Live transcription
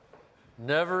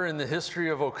Never in the history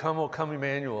of O Come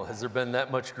Emmanuel has there been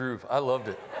that much groove. I loved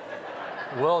it.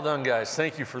 Well done, guys.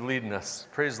 Thank you for leading us.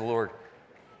 Praise the Lord.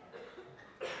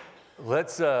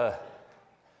 Let's, and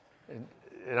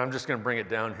I'm just going to bring it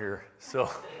down here. So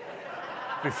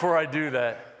before I do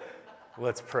that,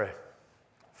 let's pray.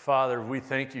 Father, we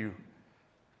thank you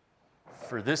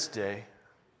for this day.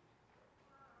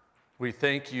 We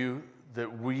thank you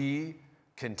that we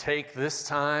can take this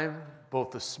time,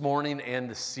 both this morning and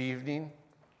this evening,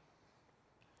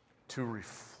 to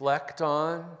reflect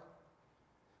on,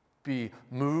 be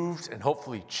moved and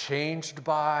hopefully changed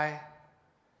by,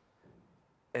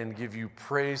 and give you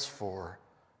praise for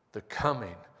the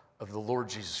coming of the Lord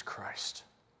Jesus Christ,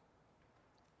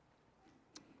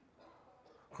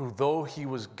 who, though he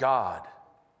was God,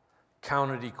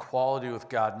 counted equality with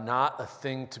God not a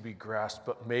thing to be grasped,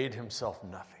 but made himself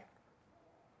nothing.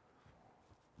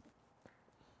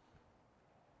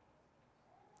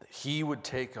 That he would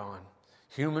take on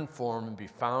human form and be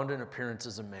found in appearance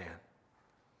as a man.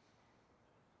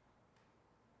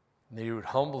 And that he would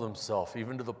humble himself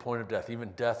even to the point of death,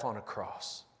 even death on a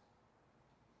cross.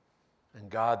 And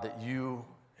God, that you,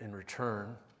 in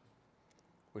return,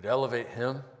 would elevate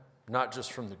him, not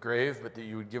just from the grave, but that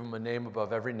you would give him a name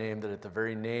above every name, that at the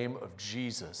very name of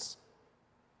Jesus,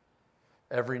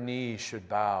 every knee should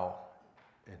bow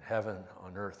in heaven,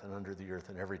 on earth, and under the earth,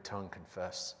 and every tongue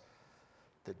confess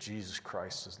that Jesus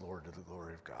Christ is Lord, to the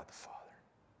glory of God the Father.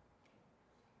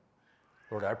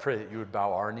 Lord, I pray that you would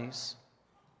bow our knees,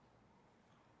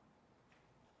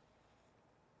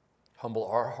 humble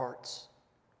our hearts,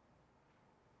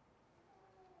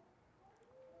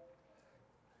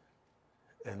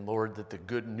 and Lord, that the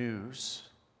good news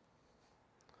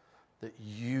that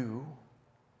you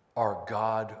are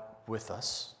God with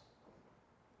us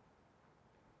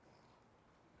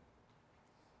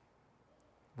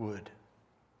would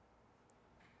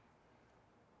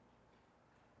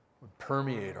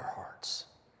permeate our hearts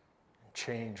and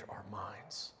change our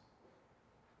minds.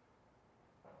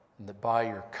 And that by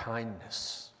your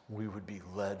kindness, we would be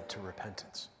led to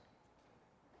repentance.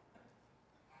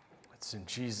 It's in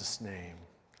Jesus' name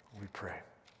we pray.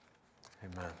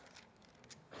 Amen.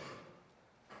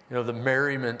 You know, the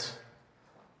merriment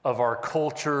of our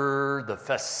culture, the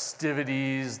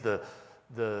festivities, the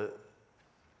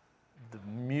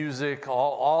music,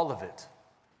 all of it,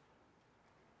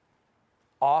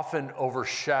 often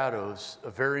overshadows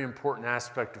a very important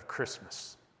aspect of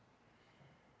Christmas.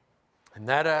 And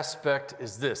that aspect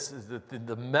is this, is that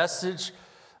the message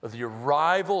of the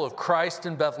arrival of Christ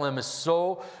in Bethlehem is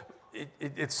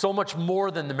it's so much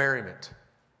more than the merriment.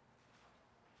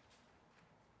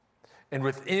 And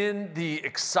within the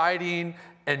exciting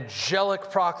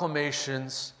angelic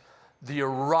proclamations, the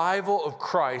arrival of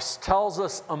Christ tells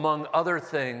us, among other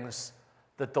things,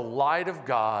 that the light of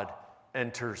God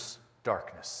enters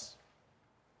darkness.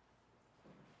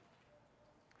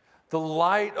 The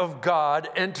light of God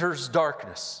enters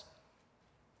darkness.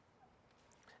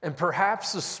 And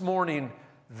perhaps this morning,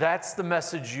 that's the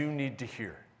message you need to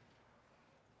hear.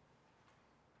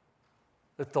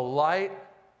 That the light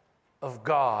of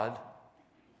God,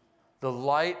 the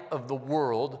light of the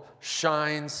world,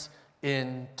 shines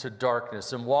into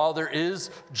darkness. And while there is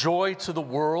joy to the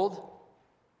world,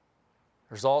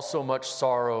 there's also much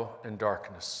sorrow and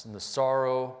darkness. And the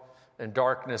sorrow and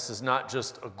darkness is not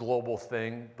just a global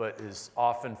thing, but is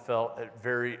often felt at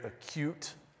very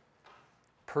acute,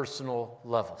 personal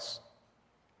levels.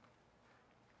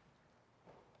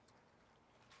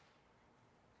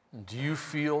 And do you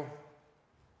feel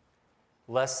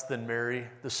less than merry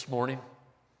this morning?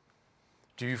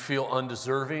 Do you feel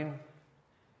undeserving?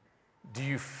 Do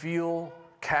you feel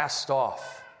cast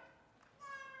off?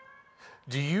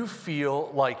 Do you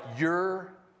feel like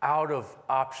you're out of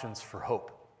options for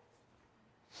hope?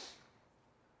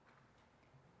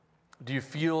 Do you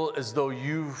feel as though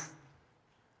you've,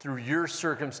 through your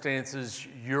circumstances,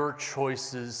 your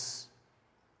choices,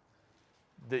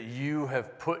 that you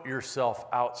have put yourself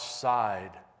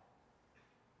outside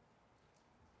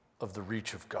of the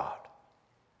reach of God?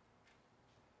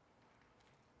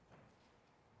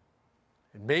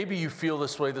 And maybe you feel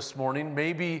this way this morning.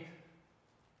 Maybe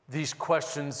these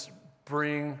questions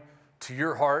bring to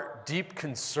your heart deep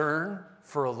concern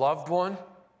for a loved one.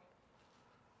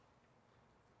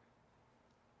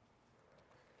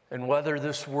 And whether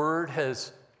this word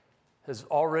has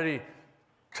already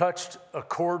touched a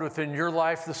chord within your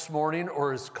life this morning,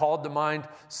 or has called to mind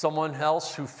someone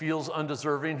else who feels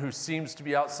undeserving, who seems to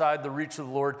be outside the reach of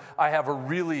the Lord, I have a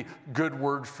really good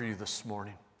word for you this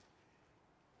morning.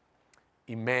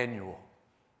 Emmanuel.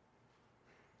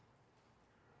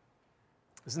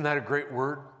 Isn't that a great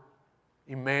word?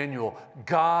 Emmanuel,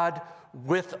 God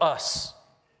with us.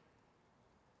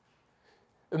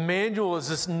 Emmanuel is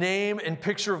this name and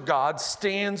picture of God,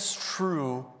 stands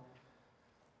true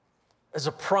as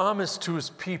a promise to his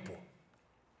people.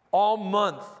 All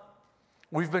month,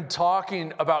 we've been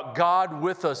talking about God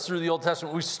with us through the Old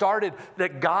Testament. We started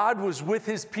that God was with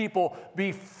his people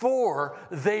before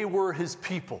they were his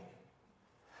people.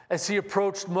 As he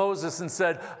approached Moses and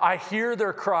said, I hear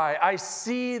their cry, I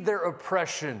see their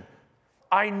oppression.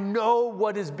 I know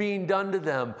what is being done to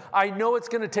them. I know it's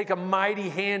going to take a mighty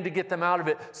hand to get them out of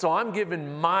it, so I'm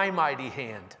giving my mighty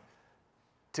hand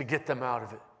to get them out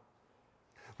of it.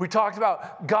 We talked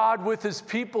about God with his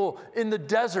people in the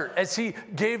desert as he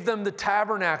gave them the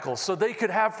tabernacle so they could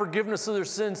have forgiveness of their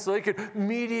sins, so they could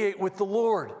mediate with the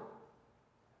Lord.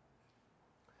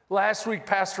 Last week,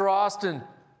 Pastor Austin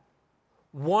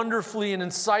wonderfully and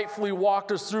insightfully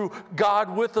walked us through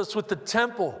God with us with the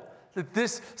temple. That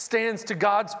this stands to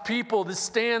God's people, this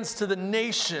stands to the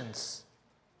nations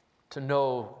to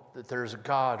know that there is a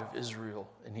God of Israel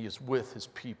and he is with his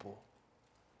people.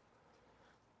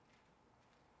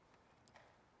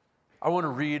 I want to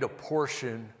read a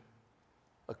portion,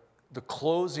 the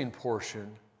closing portion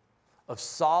of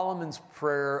Solomon's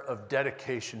prayer of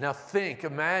dedication. Now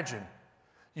imagine,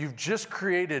 you've just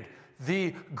created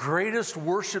the greatest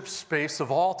worship space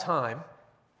of all time,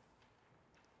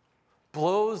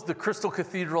 blows the Crystal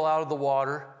Cathedral out of the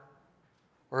water,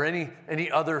 or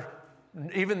any other,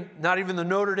 not even the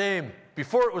Notre Dame,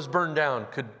 before it was burned down,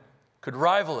 could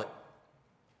rival it.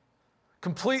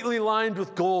 Completely lined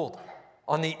with gold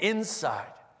on the inside.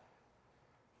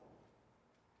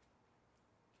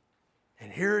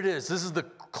 And here it is. This is the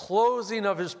closing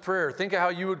of his prayer. Think of how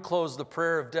you would close the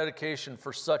prayer of dedication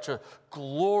for such a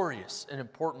glorious and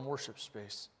important worship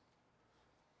space.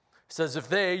 It says, if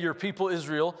they, your people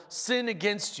Israel, sin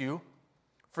against you,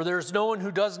 for there is no one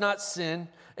who does not sin,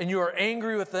 and you are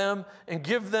angry with them and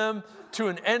give them to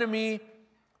an enemy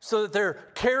so that they're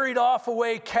carried off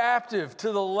away captive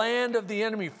to the land of the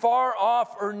enemy, far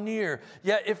off or near.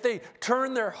 Yet if they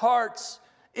turn their hearts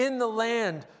in the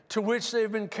land to which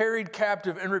they've been carried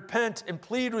captive and repent and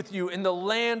plead with you in the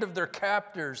land of their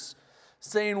captors,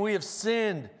 saying, we have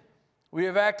sinned, we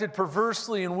have acted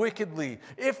perversely and wickedly.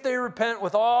 If they repent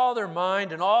with all their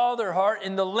mind and all their heart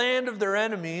in the land of their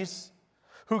enemies,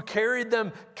 who carried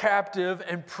them captive,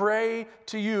 and pray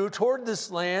to you toward this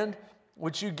land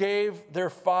which you gave their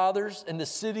fathers, and the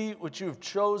city which you have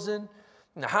chosen,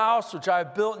 and the house which I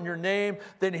have built in your name,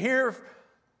 then hear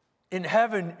in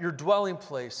heaven your dwelling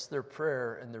place, their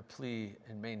prayer and their plea,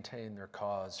 and maintain their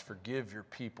cause. Forgive your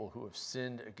people who have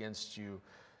sinned against you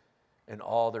and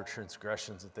all their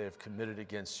transgressions that they have committed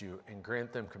against you, and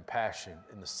grant them compassion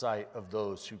in the sight of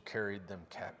those who carried them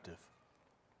captive.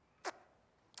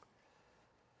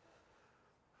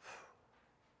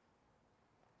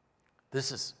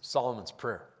 This is Solomon's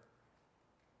prayer.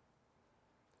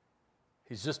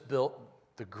 He's just built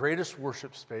the greatest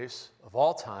worship space of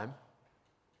all time.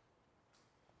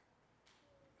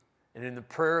 And in the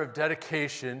prayer of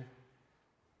dedication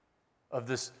of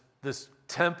this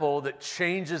temple that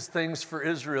changes things for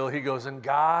Israel, he goes, and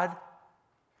God,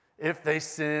 if they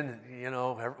sin,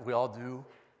 we all do,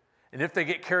 and if they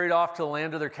get carried off to the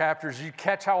land of their captors, you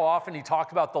catch how often he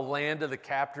talked about the land of the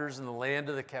captors and the land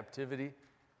of the captivity?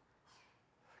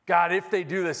 God, if they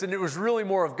do this, and it was really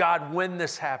more of God when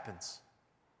this happens.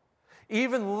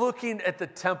 Even looking at the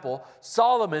temple,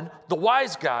 Solomon, the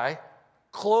wise guy,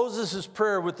 closes his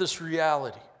prayer with this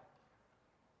reality.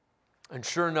 And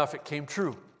sure enough, it came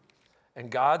true.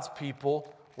 And God's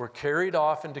people were carried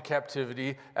off into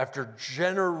captivity after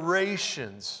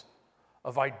generations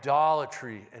of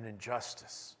idolatry and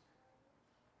injustice.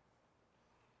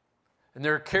 And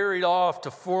they're carried off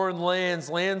to foreign lands,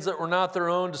 lands that were not their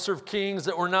own, to serve kings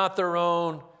that were not their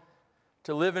own,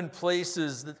 to live in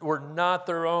places that were not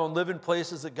their own, live in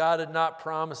places that God had not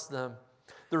promised them.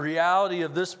 The reality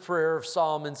of this prayer of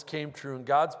Solomon's came true, and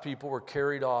God's people were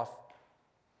carried off.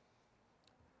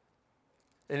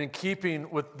 And in keeping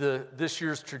with this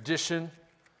year's tradition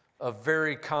of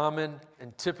very common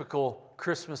and typical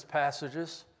Christmas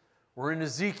passages, we're in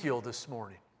Ezekiel this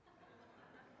morning.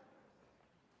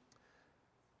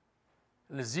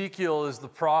 And Ezekiel is the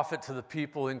prophet to the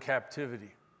people in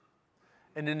captivity.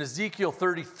 And in Ezekiel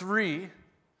 33,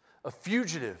 a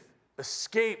fugitive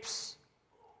escapes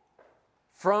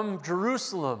from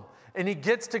Jerusalem, and he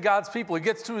gets to God's people. He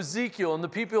gets to Ezekiel, and the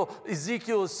people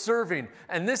Ezekiel is serving.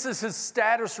 And this is his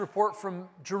status report from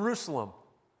Jerusalem.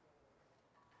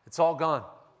 It's all gone.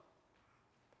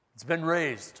 It's been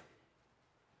razed.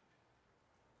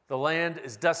 The land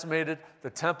is decimated. The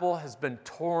temple has been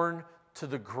torn to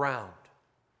the ground.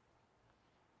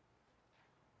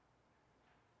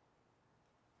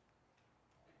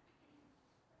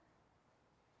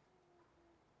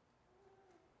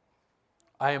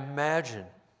 I imagine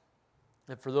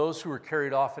that for those who were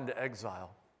carried off into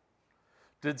exile,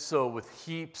 did so with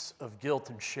heaps of guilt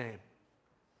and shame.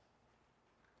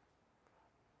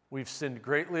 We've sinned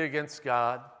greatly against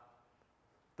God.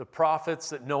 The prophets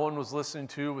that no one was listening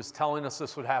to was telling us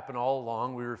this would happen all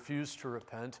along. We refused to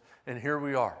repent, and here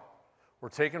we are. We're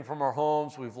taken from our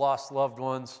homes. We've lost loved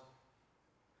ones.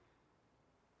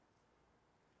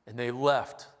 And they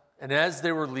left. And as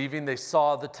they were leaving, they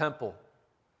saw the temple.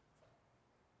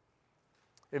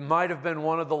 It might have been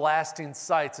one of the lasting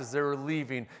sights as they were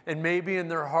leaving. And maybe in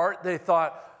their heart they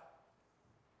thought,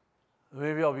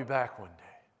 maybe I'll be back one day.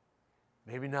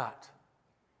 Maybe not.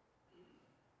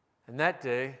 And that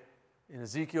day, in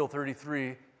Ezekiel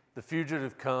 33, the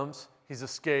fugitive comes, he's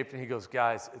escaped, and he goes,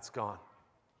 guys, it's gone.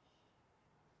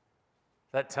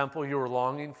 That temple you were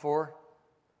longing for,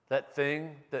 that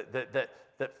thing that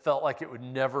felt like it would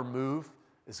never move,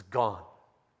 is gone.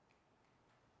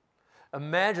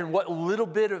 Imagine what little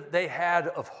bit they had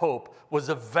of hope was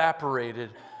evaporated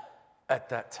at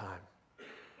that time.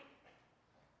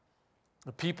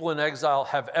 The people in exile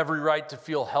have every right to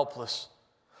feel helpless.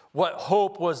 What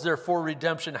hope was there for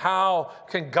redemption? How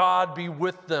can God be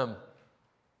with them?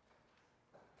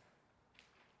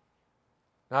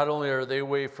 Not only are they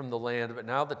away from the land, but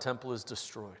now the temple is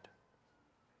destroyed.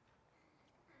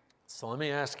 So let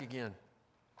me ask again.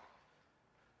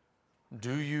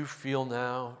 Do you feel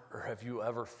now, or have you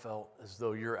ever felt as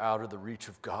though you're out of the reach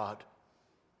of God?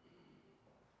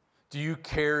 Do you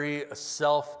carry a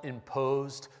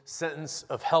self-imposed sentence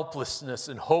of helplessness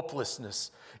and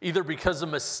hopelessness, either because of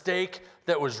a mistake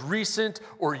that was recent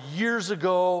or years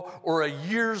ago, or a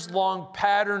years-long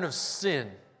pattern of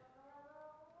sin?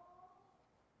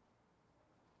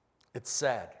 It's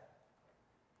sad,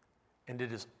 and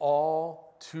it is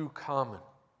all too common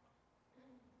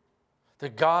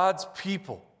that God's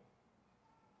people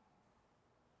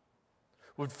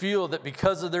would feel that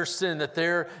because of their sin, that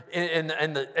they're and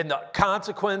the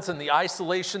consequence and the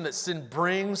isolation that sin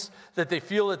brings, that they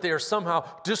feel that they are somehow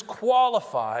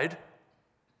disqualified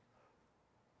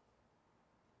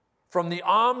from the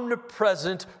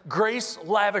omnipresent,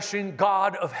 grace-lavishing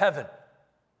God of heaven.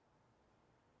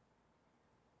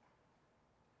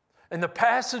 And the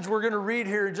passage we're going to read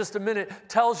here in just a minute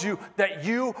tells you that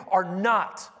you are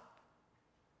not.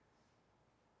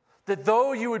 That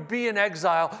though you would be in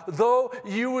exile, though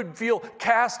you would feel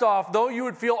cast off, though you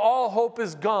would feel all hope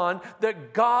is gone,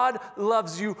 that God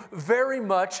loves you very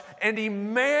much, and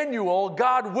Emmanuel,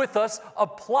 God with us,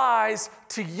 applies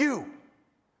to you.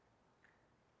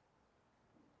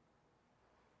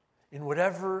 In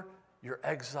whatever your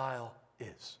exile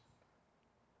is.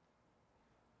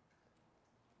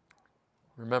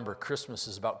 Remember, Christmas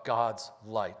is about God's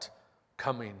light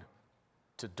coming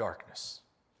to darkness.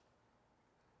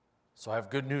 So I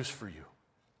have good news for you.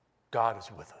 God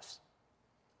is with us.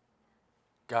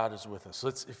 God is with us.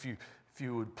 If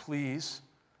you would please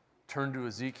turn to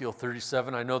Ezekiel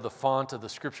 37. I know the font of the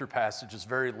scripture passage is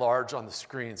very large on the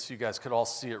screen, so you guys could all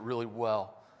see it really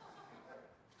well.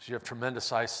 So you have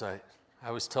tremendous eyesight. I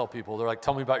always tell people, they're like,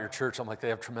 tell me about your church. I'm like, they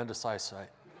have tremendous eyesight.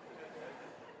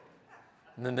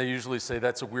 And then they usually say,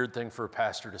 that's a weird thing for a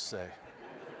pastor to say.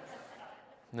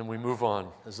 And then we move on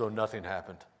as though nothing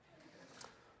happened.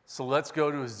 So let's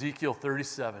go to Ezekiel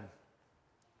 37.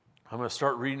 I'm going to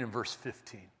start reading in verse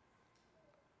 15.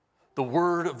 The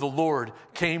word of the Lord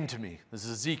came to me. This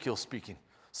is Ezekiel speaking.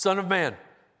 Son of man,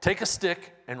 take a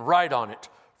stick and write on it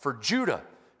for Judah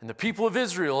and the people of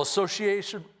Israel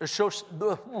associated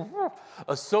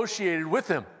with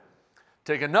him.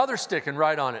 Take another stick and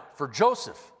write on it for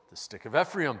Joseph, the stick of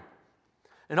Ephraim,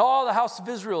 and all the house of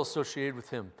Israel associated with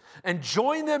him, and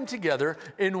join them together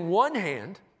in one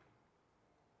hand.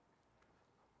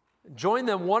 Join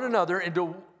them one another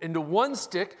into one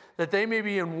stick, that they may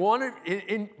be in one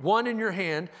in your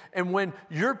hand. And when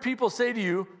your people say to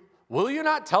you, will you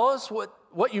not tell us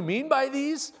what you mean by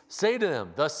these? Say to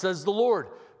them, thus says the Lord,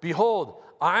 behold,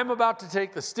 I am about to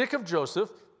take the stick of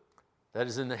Joseph, that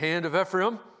is in the hand of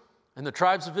Ephraim, and the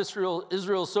tribes of Israel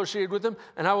associated with them,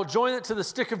 and I will join it to the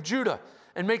stick of Judah,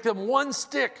 and make them one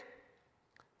stick,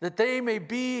 that they may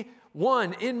be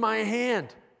one in my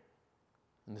hand.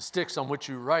 And the sticks on which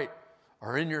you write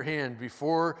are in your hand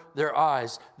before their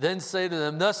eyes. Then say to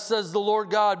them, thus says the Lord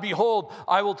God, behold,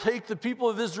 I will take the people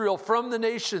of Israel from the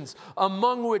nations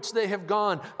among which they have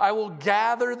gone. I will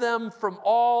gather them from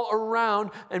all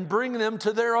around and bring them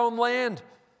to their own land.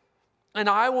 And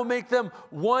I will make them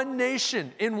one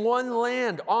nation in one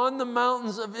land on the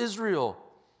mountains of Israel.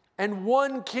 And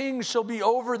one king shall be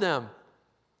over them.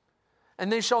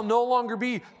 And they shall no longer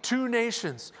be two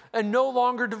nations, and no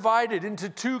longer divided into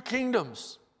two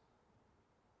kingdoms.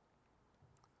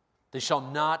 They shall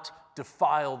not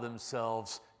defile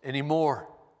themselves anymore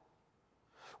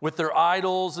with their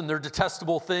idols and their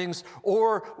detestable things,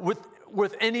 or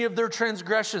with any of their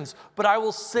transgressions, but I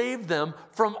will save them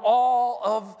from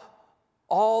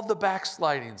all the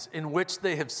backslidings in which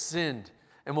they have sinned,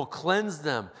 and will cleanse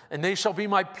them, and they shall be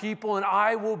my people, and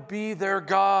I will be their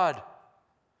God.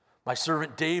 My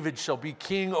servant David shall be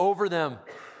king over them,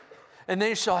 and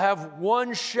they shall have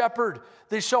one shepherd.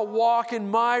 They shall walk in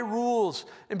my rules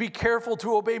and be careful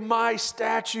to obey my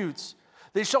statutes.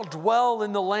 They shall dwell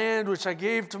in the land which I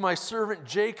gave to my servant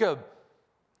Jacob,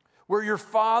 where your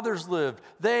fathers lived.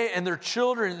 They and their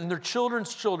children and their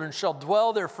children's children shall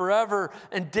dwell there forever,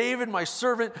 and David my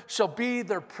servant shall be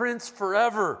their prince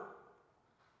forever.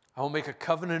 I will make a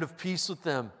covenant of peace with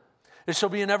them. It shall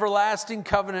be an everlasting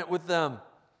covenant with them.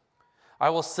 I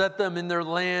will set them in their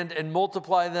land and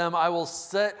multiply them. I will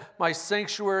set my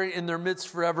sanctuary in their midst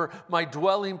forever. My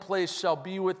dwelling place shall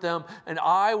be with them, and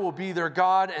I will be their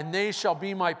God, and they shall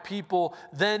be my people.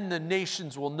 Then the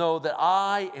nations will know that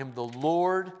I am the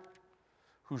Lord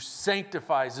who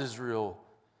sanctifies Israel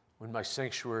when my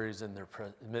sanctuary is in their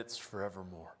midst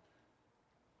forevermore.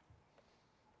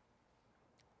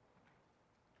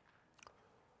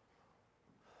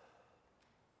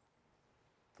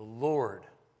 The Lord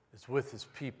is with his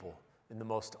people in the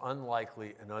most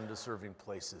unlikely and undeserving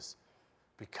places,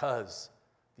 because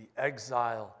the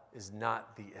exile is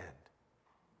not the end.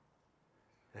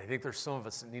 And I think there's some of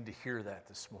us that need to hear that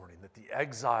this morning, that the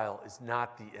exile is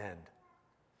not the end.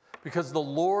 Because the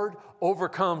Lord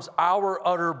overcomes our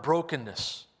utter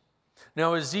brokenness.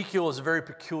 Now, Ezekiel is a very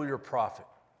peculiar prophet.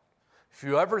 If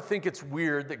you ever think it's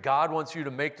weird that God wants you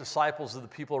to make disciples of the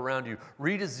people around you,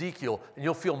 read Ezekiel and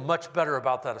you'll feel much better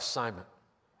about that assignment.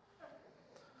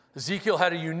 Ezekiel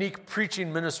had a unique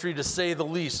preaching ministry, to say the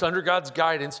least. Under God's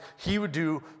guidance, he would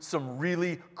do some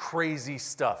really crazy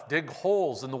stuff. Dig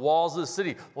holes in the walls of the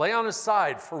city, lay on his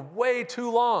side for way too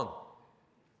long.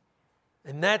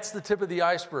 And that's the tip of the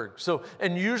iceberg.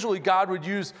 And usually God would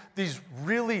use these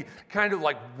really kind of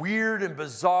like weird and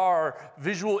bizarre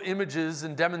visual images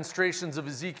and demonstrations of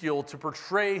Ezekiel to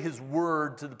portray his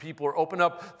word to the people, or open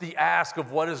up the ask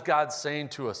of what is God saying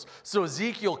to us. So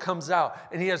Ezekiel comes out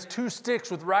and he has 2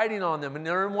 sticks with writing on them, and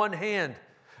they're in one hand.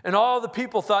 And all the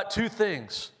people thought 2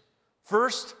 things.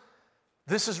 First,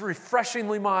 this is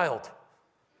refreshingly mild.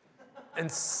 And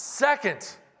second,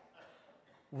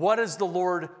 what is the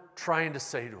Lord trying to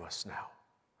say to us now?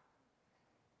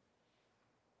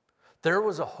 There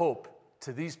was a hope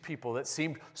to these people that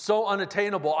seemed so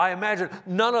unattainable. I imagine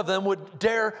none of them would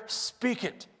dare speak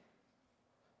it.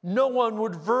 No one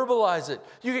would verbalize it.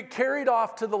 You get carried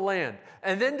off to the land,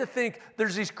 and then to think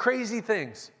there's these crazy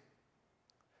things.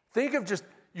 Think of just,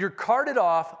 you're carted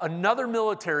off, another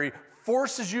military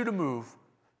forces you to move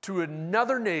to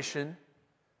another nation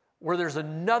where there's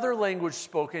another language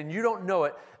spoken, you don't know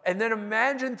it. And then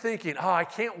imagine thinking, I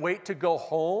can't wait to go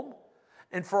home,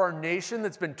 and for our nation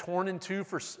that's been torn in two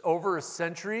for over a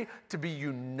century to be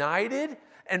united,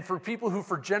 and for people who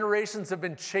for generations have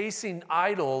been chasing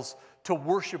idols to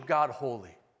worship God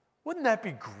wholly. Wouldn't that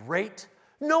be great?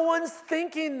 No one's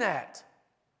thinking that.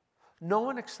 No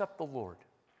one except the Lord.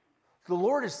 The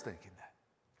Lord is thinking that.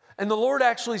 And the Lord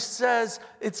actually says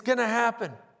it's going to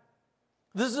happen.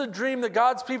 This is a dream that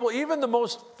God's people, even the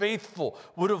most faithful,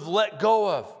 would have let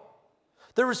go of.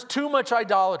 There was too much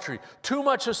idolatry, too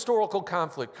much historical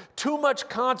conflict, too much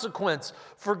consequence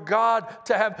for God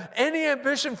to have any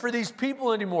ambition for these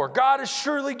people anymore. God has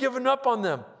surely given up on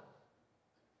them.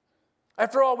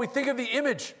 After all, we think of the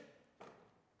image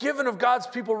given of God's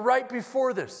people right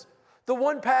before this. The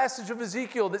one passage of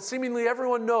Ezekiel that seemingly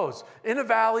everyone knows. In a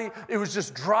valley, it was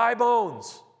just dry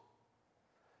bones.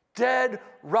 Dead,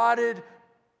 rotted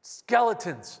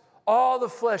skeletons, all the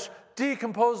flesh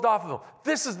decomposed off of them.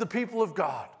 This is the people of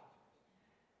God.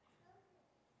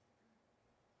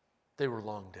 They were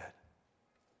long dead.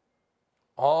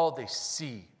 All they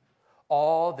see,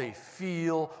 all they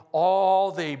feel,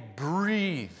 all they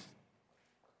breathe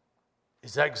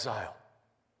is exile.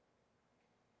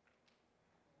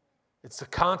 It's the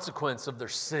consequence of their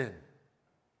sin.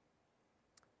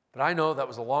 But I know that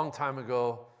was a long time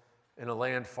ago in a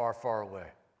land far, far away.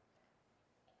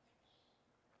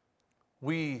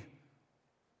 We,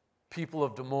 people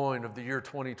of Des Moines of the year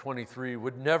 2023,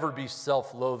 would never be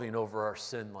self-loathing over our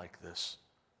sin like this.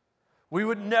 We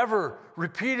would never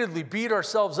repeatedly beat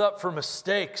ourselves up for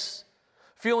mistakes,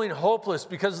 feeling hopeless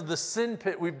because of the sin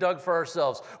pit we've dug for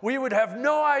ourselves. We would have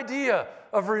no idea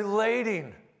of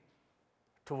relating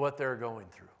to what they're going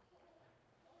through.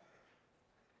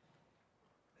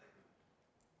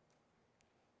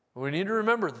 We need to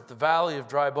remember that the valley of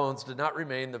dry bones did not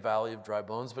remain the valley of dry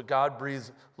bones, but God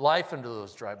breathes life into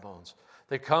those dry bones.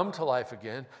 They come to life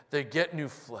again. They get new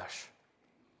flesh.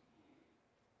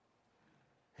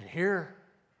 And here,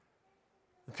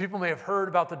 the people may have heard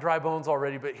about the dry bones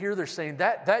already, but here they're saying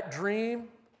that dream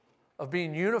of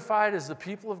being unified as the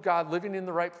people of God, living in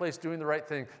the right place, doing the right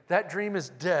thing, that dream is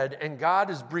dead, and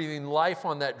God is breathing life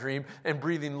on that dream and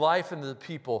breathing life into the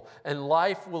people, and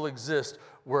life will exist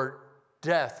where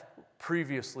death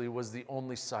previously was the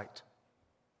only sight.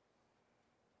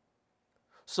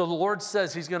 So the Lord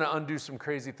says he's going to undo some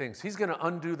crazy things. He's going to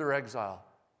undo their exile.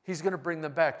 He's going to bring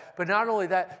them back. But not only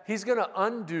that, he's going to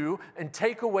undo and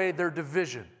take away their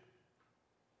division.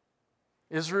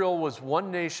 Israel was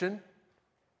one nation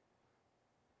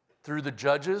through the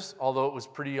judges, although it was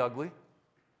pretty ugly.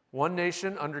 One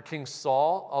nation under King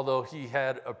Saul, although he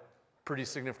had a pretty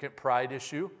significant pride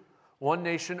issue. One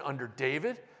nation under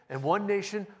David, and one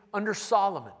nation under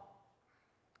Solomon.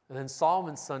 And then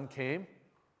Solomon's son came,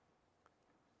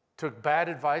 took bad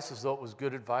advice as though it was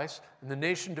good advice, and the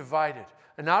nation divided.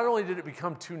 And not only did it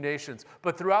become two nations,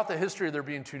 but throughout the history of there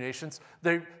being two nations,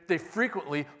 they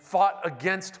frequently fought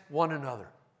against one another.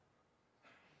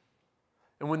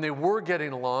 And when they were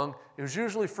getting along, it was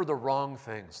usually for the wrong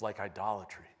things, like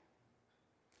idolatry.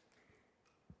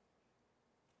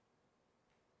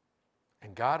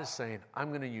 And God is saying, I'm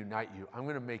going to unite you. I'm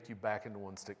going to make you back into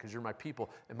one stick because you're my people,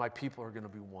 and my people are going to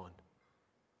be one.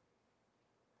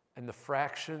 And the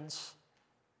fractions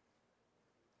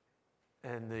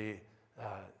and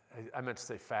I meant to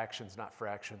say factions, not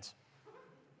fractions.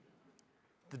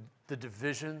 The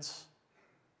divisions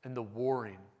and the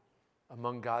warring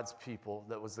among God's people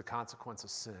that was the consequence of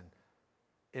sin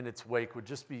in its wake would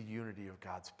just be unity of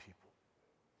God's people.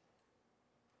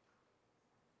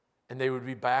 And they would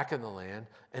be back in the land,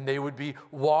 and they would be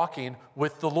walking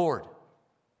with the Lord.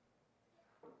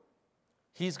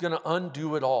 He's going to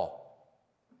undo it all.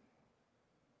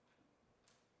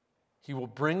 He will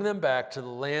bring them back to the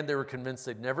land they were convinced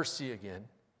they'd never see again,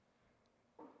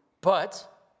 but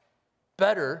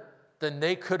better than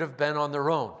they could have been on their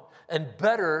own, and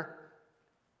better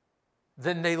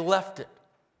than they left it.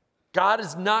 God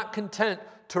is not content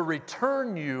to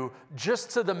return you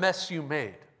just to the mess you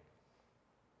made,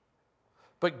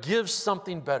 but gives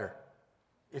something better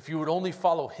if you would only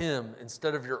follow him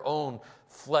instead of your own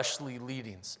fleshly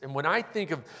leadings. And when I think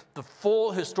of the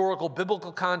full historical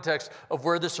biblical context of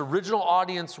where this original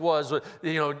audience was,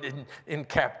 in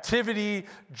captivity,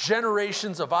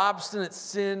 generations of obstinate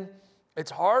sin,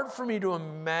 it's hard for me to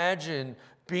imagine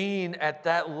being at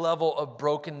that level of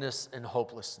brokenness and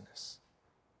hopelessness.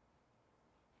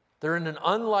 They're in an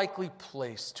unlikely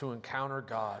place to encounter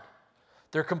God.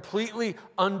 They're completely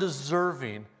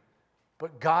undeserving,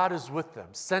 but God is with them,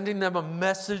 sending them a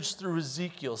message through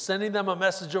Ezekiel, sending them a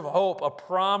message of hope, a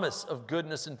promise of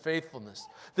goodness and faithfulness.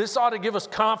 This ought to give us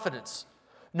confidence,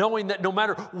 knowing that no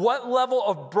matter what level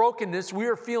of brokenness we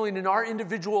are feeling in our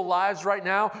individual lives right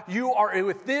now, you are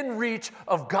within reach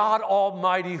of God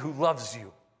Almighty who loves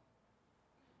you.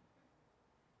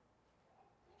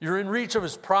 You're in reach of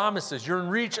his promises. You're in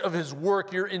reach of his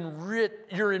work. You're in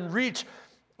reach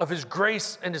of his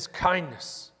grace and his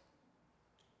kindness.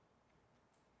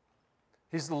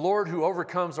 He's the Lord who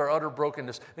overcomes our utter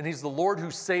brokenness, and he's the Lord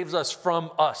who saves us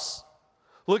from us.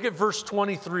 Look at verse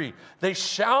 23. They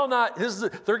shall not,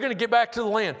 they're going to get back to the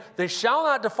land. They shall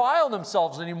not defile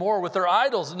themselves anymore with their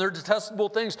idols and their detestable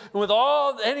things and with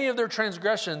any of their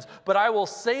transgressions, but I will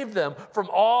save them from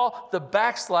all the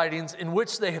backslidings in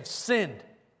which they have sinned.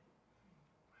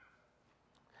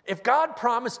 If God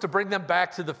promised to bring them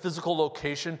back to the physical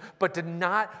location, but did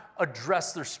not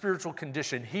address their spiritual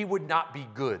condition, he would not be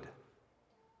good.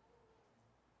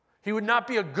 He would not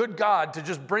be a good God to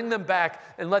just bring them back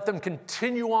and let them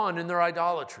continue on in their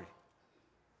idolatry,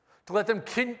 to let them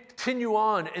continue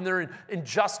on in their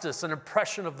injustice and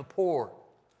oppression of the poor,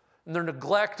 and their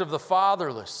neglect of the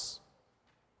fatherless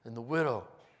and the widow.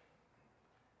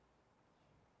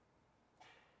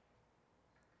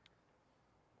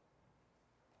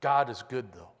 God is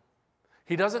good, though.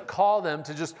 He doesn't call them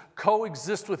to just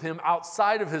coexist with him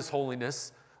outside of his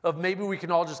holiness, of maybe we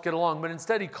can all just get along, but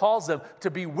instead he calls them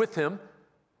to be with him,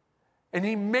 and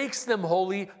he makes them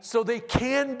holy so they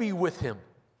can be with him.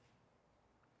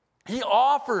 He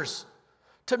offers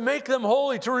to make them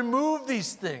holy, to remove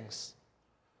these things.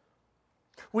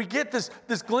 We get this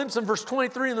glimpse in verse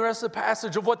 23 and the rest of the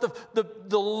passage of what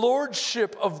the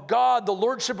lordship of God, the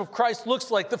lordship of Christ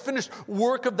looks like, the finished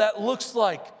work of that looks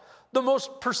like. The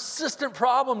most persistent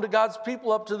problem to God's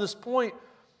people up to this point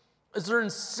is their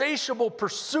insatiable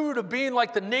pursuit of being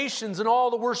like the nations in all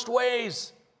the worst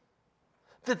ways.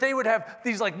 That they would have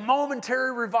these like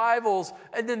momentary revivals,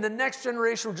 and then the next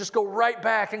generation would just go right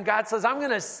back. And God says, I'm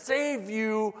going to save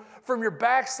you from your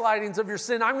backslidings of your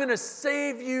sin. I'm going to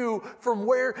save you from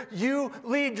where you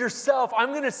lead yourself. I'm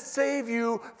going to save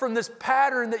you from this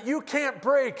pattern that you can't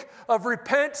break of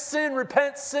repent, sin,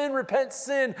 repent, sin, repent,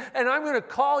 sin. And I'm going to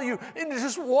call you into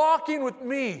just walking with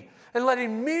me and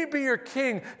letting me be your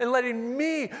king and letting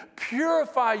me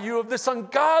purify you of this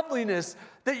ungodliness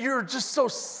that you're just so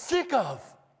sick of.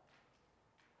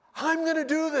 I'm going to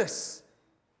do this.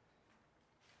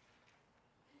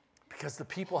 Because the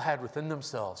people had within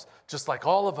themselves, just like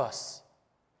all of us,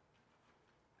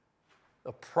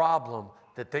 a problem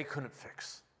that they couldn't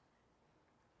fix.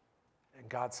 And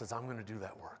God says, I'm going to do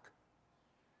that work.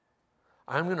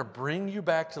 I'm going to bring you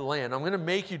back to the land. I'm going to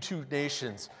make you two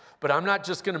nations. But I'm not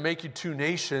just going to make you two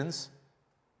nations.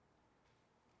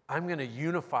 I'm going to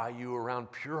unify you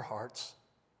around pure hearts.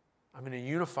 I'm going to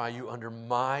unify you under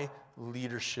my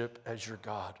leadership as your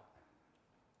God.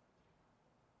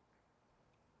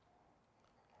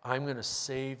 I'm going to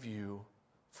save you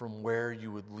from where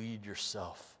you would lead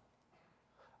yourself.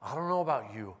 I don't know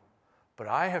about you, but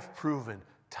I have proven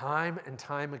time and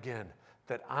time again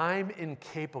that I'm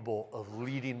incapable of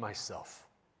leading myself.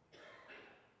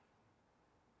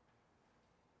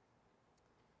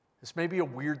 This may be a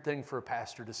weird thing for a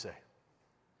pastor to say.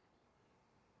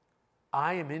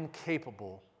 I am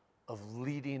incapable of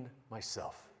leading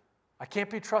myself. I can't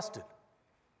be trusted.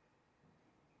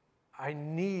 I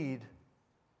need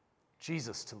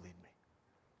Jesus to lead me.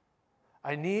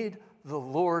 I need the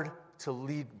Lord to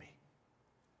lead me.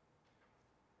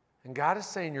 And God is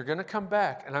saying, you're going to come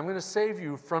back, and I'm going to save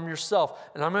you from yourself.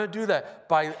 And I'm going to do that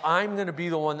by, I'm going to be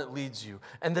the one that leads you.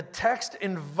 And the text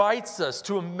invites us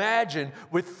to imagine,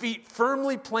 with feet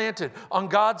firmly planted on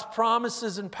God's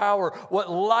promises and power,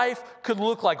 what life could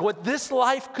look like, what this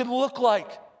life could look like.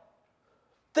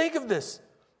 Think of this.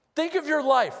 Think of your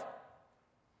life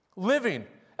living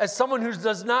as someone who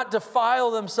does not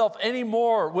defile themselves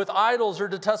anymore with idols or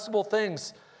detestable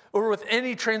things, or with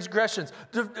any transgressions.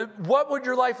 What would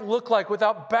your life look like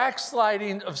without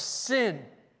backsliding of sin,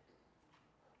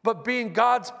 but being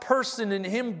God's person and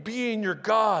Him being your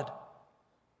God?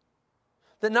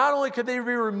 That not only could they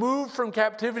be removed from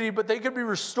captivity, but they could be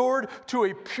restored to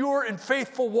a pure and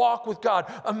faithful walk with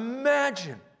God.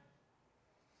 Imagine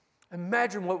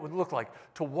what it would look like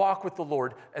to walk with the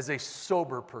Lord as a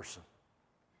sober person.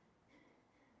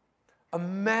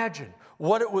 Imagine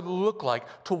what it would look like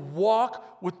to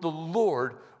walk with the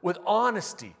Lord with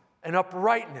honesty and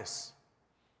uprightness.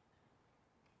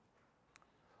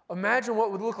 Imagine what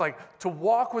it would look like to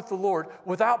walk with the Lord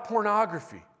without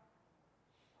pornography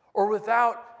or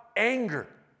without anger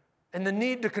and the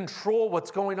need to control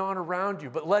what's going on around you,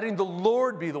 but letting the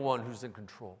Lord be the one who's in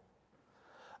control.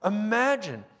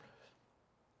 Imagine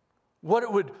what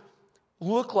it would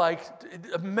look like.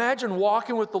 Imagine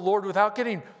walking with the Lord without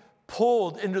getting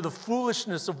pulled into the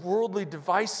foolishness of worldly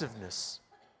divisiveness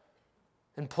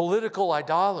and political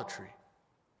idolatry.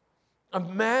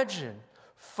 Imagine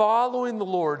following the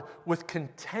Lord with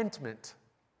contentment.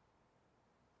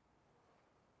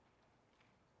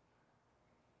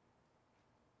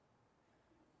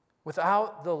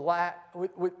 Without the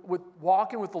with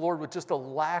walking with the Lord with just a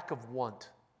lack of want.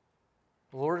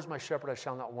 The Lord is my shepherd, I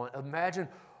shall not want. Imagine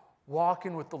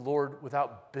walking with the Lord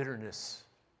without bitterness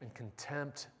and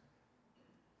contempt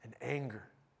and anger.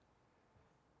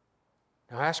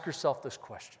 Now ask yourself this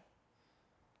question.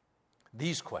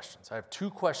 These questions. I have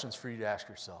two questions for you to ask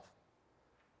yourself.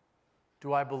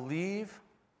 Do I believe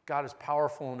God is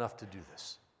powerful enough to do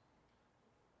this?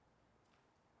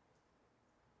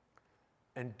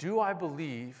 And do I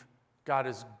believe God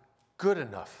is good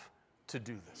enough to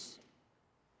do this?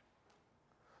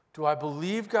 Do I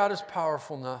believe God is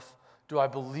powerful enough? Do I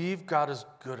believe God is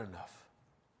good enough?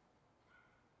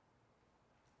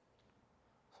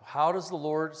 How does the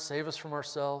Lord save us from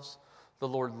ourselves? The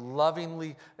Lord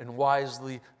lovingly and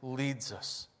wisely leads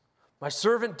us. My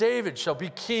servant David shall be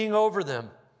king over them.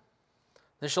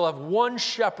 They shall have one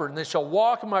shepherd, and they shall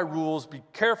walk in my rules, be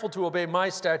careful to obey my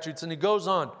statutes. And he goes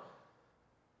on.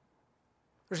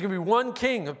 There's going to be one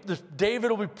king. David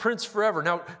will be prince forever.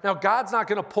 Now God's not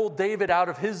going to pull David out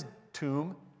of his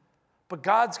tomb, but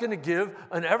God's going to give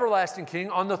an everlasting king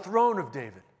on the throne of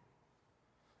David.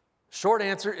 Short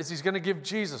answer is he's going to give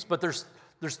Jesus, but there's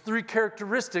three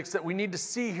characteristics that we need to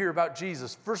see here about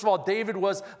Jesus. First of all, David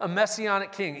was a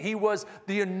messianic king. He was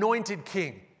the anointed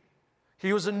king.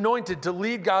 He was anointed to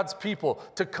lead God's people,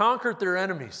 to conquer their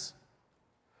enemies,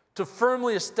 to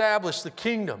firmly establish the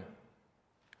kingdom,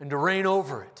 and to reign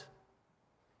over it.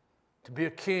 To be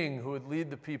a king who would lead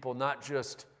the people not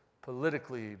just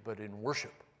politically, but in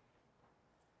worship.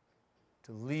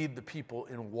 To lead the people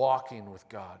in walking with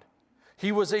God.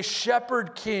 He was a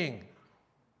shepherd king.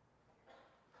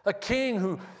 A king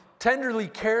who tenderly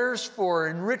cares for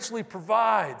and richly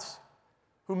provides.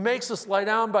 Who makes us lie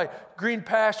down by green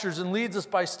pastures and leads us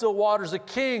by still waters. A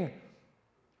king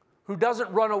who doesn't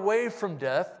run away from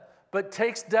death, but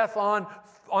takes death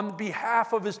on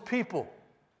behalf of his people.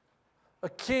 A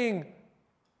king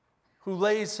who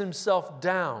lays himself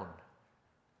down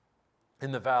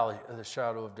in the valley of the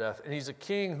shadow of death. And he's a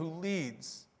king who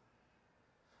leads,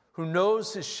 who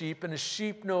knows his sheep, and his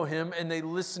sheep know him, and they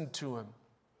listen to him.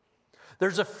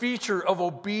 There's a feature of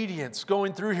obedience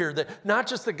going through here, that not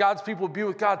just that God's people would be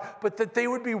with God, but that they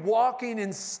would be walking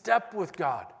in step with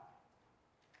God.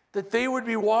 That they would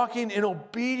be walking in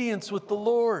obedience with the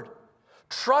Lord,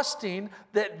 trusting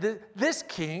that this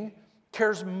king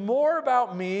cares more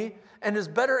about me and is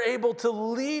better able to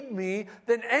lead me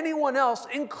than anyone else,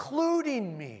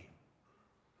 including me.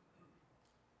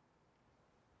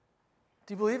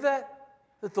 Do you believe that?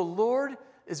 That the Lord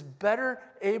is better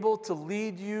able to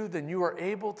lead you than you are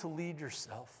able to lead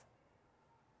yourself?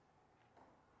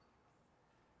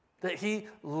 That He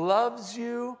loves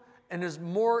you and is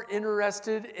more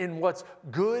interested in what's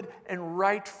good and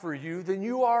right for you than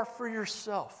you are for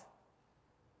yourself.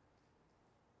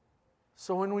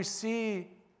 So when we see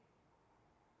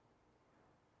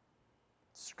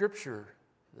Scripture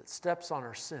that steps on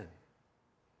our sin,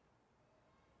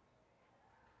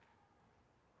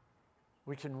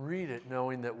 we can read it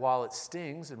knowing that while it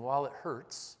stings and while it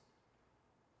hurts,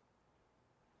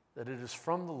 that it is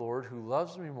from the Lord who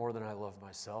loves me more than I love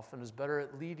myself and is better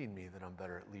at leading me than I'm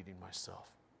better at leading myself.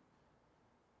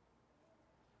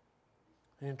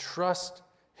 And trust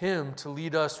Him to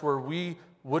lead us where we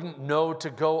wouldn't know to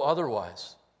go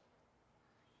otherwise.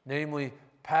 Namely,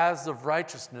 paths of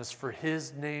righteousness for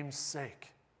His name's sake.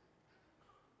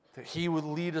 That He would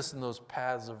lead us in those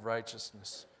paths of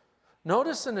righteousness.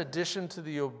 Notice, in addition to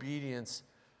the obedience,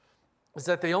 is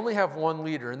that they only have one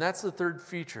leader, and that's the third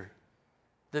feature.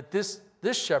 That this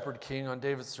shepherd king on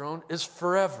David's throne is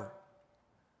forever.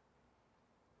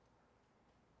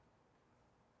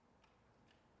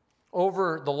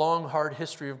 Over the long, hard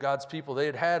history of God's people,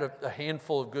 they had a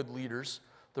handful of good leaders.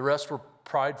 The rest were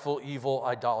prideful, evil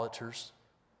idolaters.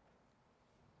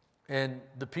 And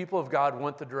the people of God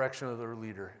went the direction of their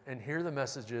leader. And here the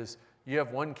message is, you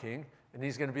have one king, and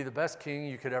he's going to be the best king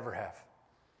you could ever have.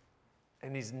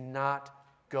 And he's not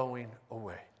going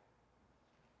away.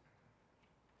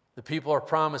 The people are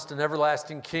promised an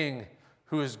everlasting king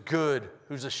who is good,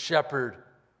 who's a shepherd.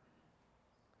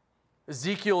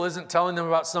 Ezekiel isn't telling them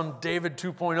about some David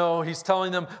 2.0. He's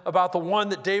telling them about the one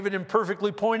that David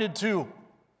imperfectly pointed to.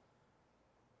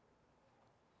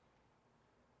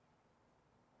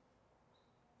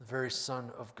 The very Son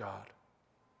of God.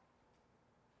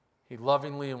 He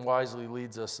lovingly and wisely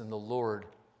leads us, and the Lord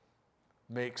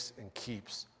makes and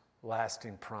keeps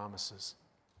lasting promises.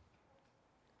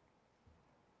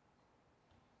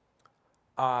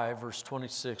 I, verse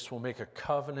 26, will make a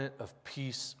covenant of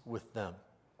peace with them,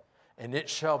 and it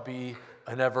shall be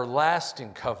an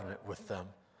everlasting covenant with them.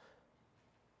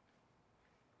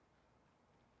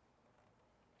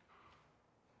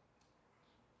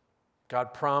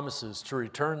 God promises to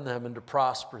return them and to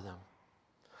prosper them.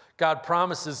 God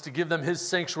promises to give them His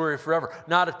sanctuary forever.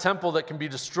 Not a temple that can be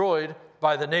destroyed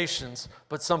by the nations,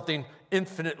 but something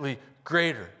infinitely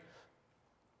greater.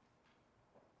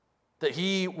 That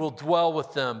He will dwell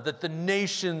with them, that the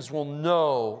nations will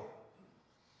know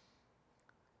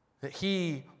that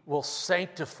He will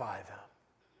sanctify them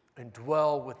and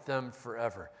dwell with them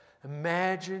forever.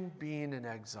 Imagine being in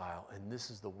exile, and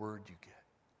this is the word you get.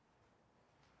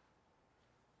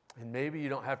 And maybe you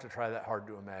don't have to try that hard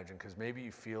to imagine, because maybe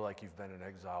you feel like you've been in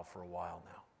exile for a while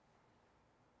now.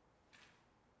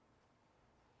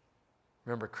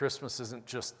 Remember, Christmas isn't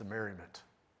just the merriment.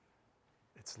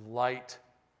 It's light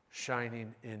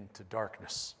shining into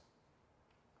darkness.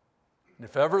 And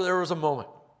if ever there was a moment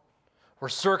where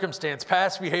circumstance,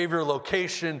 past behavior,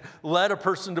 location led a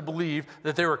person to believe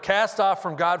that they were cast off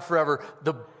from God forever,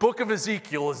 the book of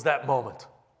Ezekiel is that moment.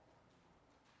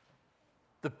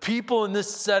 The people in this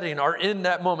setting are in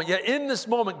that moment. Yet in this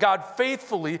moment, God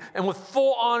faithfully and with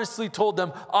full honesty told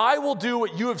them, I will do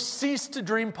what you have ceased to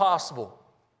dream possible.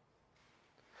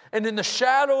 And in the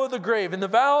shadow of the grave, in the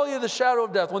valley of the shadow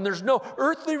of death, when there's no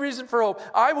earthly reason for hope,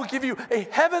 I will give you a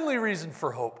heavenly reason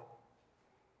for hope.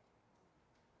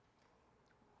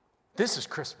 This is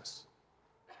Christmas.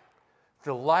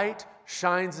 The light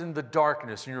shines in the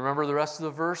darkness. You remember the rest of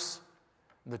the verse?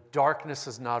 And the darkness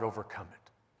has not overcome it.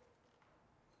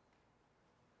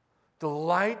 The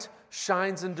light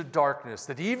shines into darkness,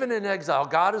 that even in exile,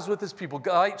 God is with his people.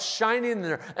 Light shining in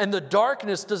there, and the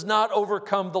darkness does not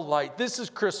overcome the light. This is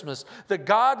Christmas, that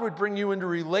God would bring you into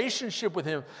relationship with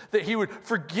him, that he would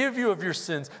forgive you of your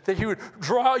sins, that he would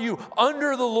draw you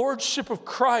under the lordship of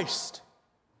Christ.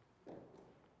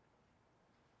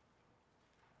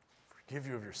 Forgive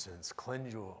you of your sins,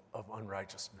 cleanse you of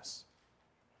unrighteousness,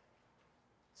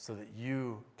 so that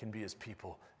you can be his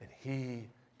people and he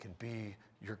can be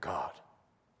your God.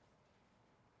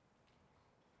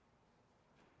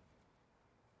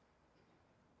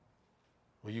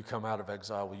 Will you come out of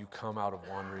exile? Will you come out of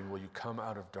wandering? Will you come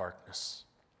out of darkness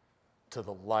to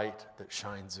the light that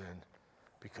shines in?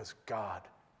 Because God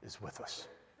is with us.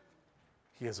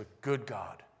 He is a good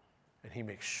God, and he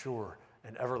makes sure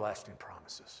and everlasting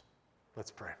promises.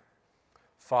 Let's pray.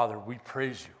 Father, we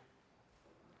praise you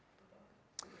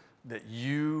that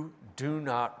you do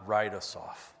not write us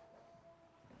off,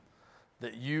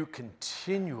 that you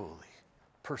continually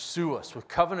pursue us with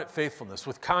covenant faithfulness,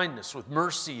 with kindness, with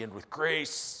mercy, and with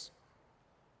grace,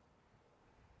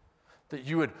 that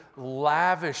you would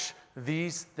lavish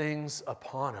these things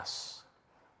upon us,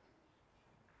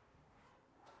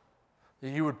 that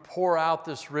you would pour out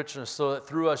this richness so that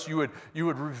through us you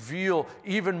would reveal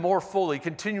even more fully,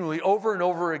 continually, over and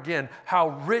over again, how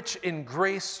rich in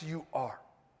grace you are.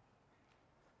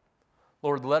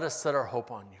 Lord, let us set our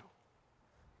hope on you.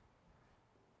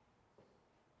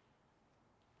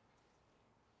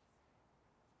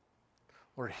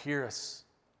 Lord, hear us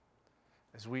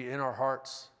as we in our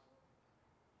hearts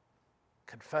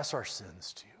confess our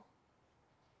sins to you.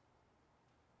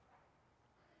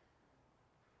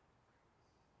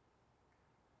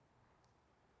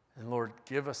 And Lord,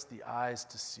 give us the eyes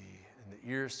to see and the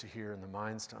ears to hear and the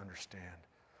minds to understand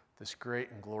this great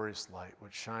and glorious light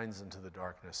which shines into the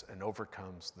darkness and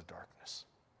overcomes the darkness.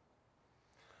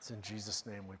 It's in Jesus'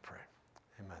 name we pray.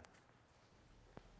 Amen.